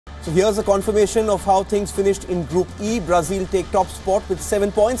So here's a confirmation of how things finished in Group E. Brazil take top spot with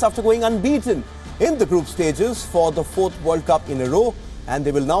 7 points after going unbeaten in the group stages for the 4th World Cup in a row. And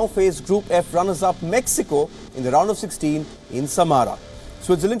they will now face Group F runners-up Mexico in the round of 16 in Samara.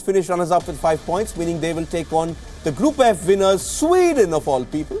 Switzerland finished runners-up with 5 points, meaning they will take on the Group F winners, Sweden of all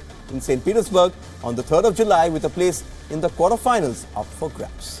people, in St. Petersburg on the 3rd of July with a place in the quarterfinals up for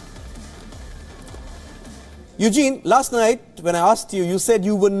grabs. Eugene, last night when I asked you, you said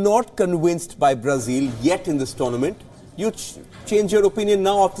you were not convinced by Brazil yet in this tournament. You change your opinion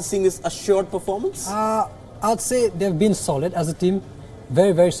now after seeing this assured performance? I'd say they've been solid as a team.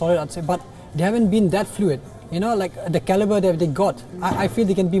 Very, very solid, I'd say. But they haven't been that fluid. You know, like the caliber that they got. I feel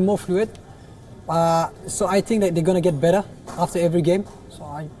they can be more fluid. So I think that they're going to get better after every game.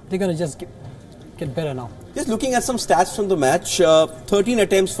 So they're going to just get better now. Just looking at some stats from the match, 13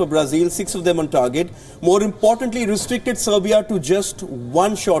 attempts for Brazil, 6 of them on target. More importantly, restricted Serbia to just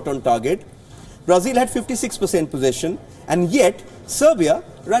 1 shot on target. Brazil had 56% possession, and yet Serbia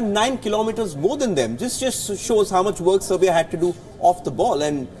ran 9 kilometers more than them. This just shows how much work Serbia had to do off the ball,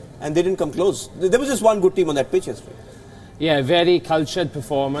 and they didn't come close. There was just one good team on that pitch yesterday. Yeah, very cultured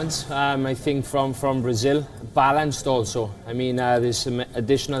performance, I think, from Brazil. Balanced also. I mean, there's some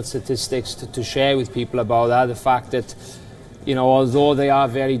additional statistics to share with people about that. The fact that, you know, although they are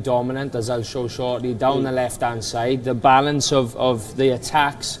very dominant, as I'll show shortly, down the left-hand side, the balance of the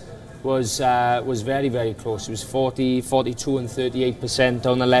attacks was very, very close. It was 40, 42 and 38%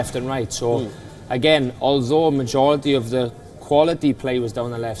 down the left and right. So, again, although a majority of the quality play was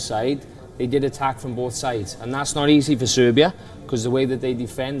down the left side, they did attack from both sides, and that's not easy for Serbia because the way that they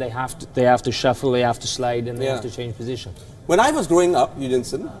defend, they have to shuffle, they have to slide, and they have to change position. When I was growing up,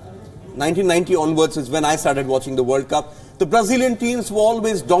 Eugeneson, 1990 onwards is when I started watching the World Cup. The Brazilian teams were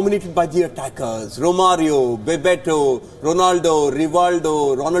always dominated by the attackers: Romario, Bebeto, Ronaldo,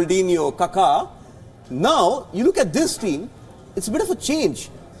 Rivaldo, Ronaldinho, Kaká. Now you look at this team; it's a bit of a change.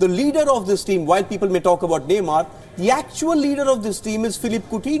 The leader of this team, while people may talk about Neymar, the actual leader of this team is Philippe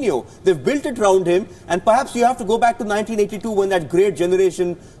Coutinho. They've built it around him, and perhaps you have to go back to 1982 when that great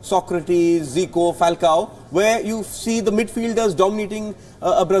generation, Socrates, Zico, Falcao, where you see the midfielders dominating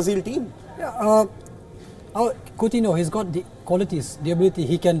a Brazil team. Yeah, Coutinho, he's got the qualities, the ability.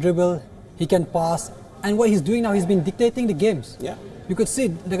 He can dribble, he can pass, and what he's doing now, he's been dictating the games. Yeah, you could see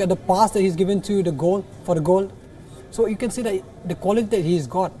the pass that he's given to the goal for the goal. So you can see that the quality that he's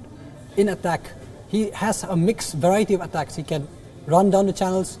got in attack. He has a mixed variety of attacks. He can run down the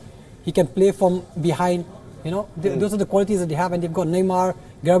channels. He can play from behind. You know, those are the qualities that they have. And they've got Neymar,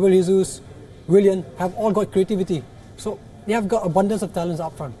 Gabriel Jesus, WION, have all got creativity. So they have got abundance of talents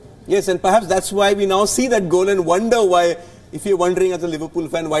up front. Yes, and perhaps that's why we now see that goal and wonder why, if you're wondering as a Liverpool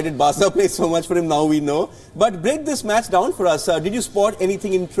fan, why did Barca play so much for him, now we know. But break this match down for us. Did you spot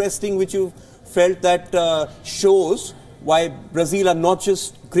anything interesting which you felt that shows why Brazil are not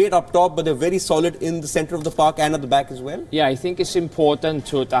just great up top, but they're very solid in the centre of the park and at the back as well? Yeah, I think it's important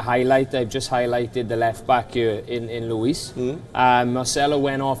to highlight, I've just highlighted the left back here in Luis. Marcelo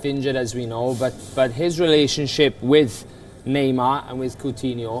went off injured, as we know, but his relationship with Neymar and with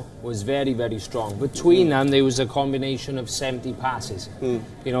Coutinho was very, very strong. Between them, there was a combination of 70 passes.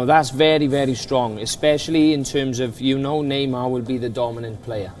 You know, that's very, very strong, especially in terms of, you know, Neymar will be the dominant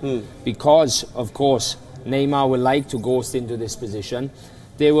player. Because, of course, Neymar would like to ghost into this position.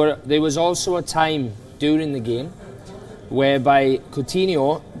 There was also a time during the game whereby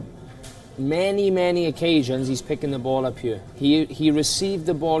Coutinho, many occasions, he's picking the ball up here. He received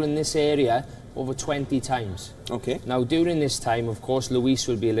the ball in this area over 20 times. Okay. Now, during this time, of course, Luis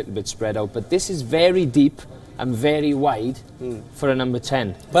will be a little bit spread out, but this is very deep and very wide for a number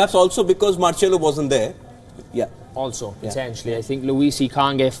 10. Perhaps also because Marcelo wasn't there. Yeah. Also, potentially. I think Luis, he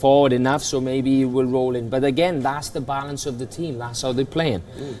can't get forward enough, so maybe he will roll in. But again, that's the balance of the team. That's how they're playing.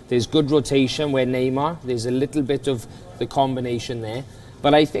 There's good rotation where Neymar, there's a little bit of the combination there.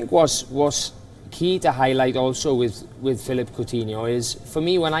 But I think what's key to highlight also with Philippe Coutinho is, for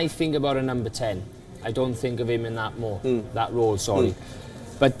me, when I think about a number 10, I don't think of him in that role, sorry.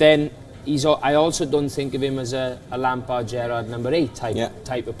 But then, I also don't think of him as a Lampard, Gerrard number 8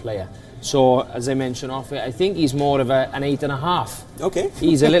 type of player. So, as I mentioned off it, I think he's more of an 8.5. Okay.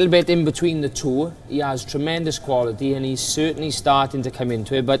 He's a little bit in between the two. He has tremendous quality and he's certainly starting to come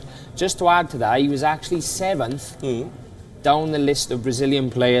into it. But just to add to that, he was actually 7th down the list of Brazilian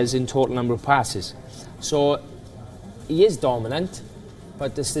players in total number of passes. So, he is dominant,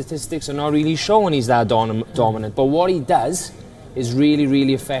 but the statistics are not really showing he's that dominant. But what he does is really,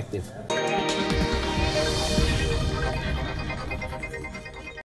 really effective.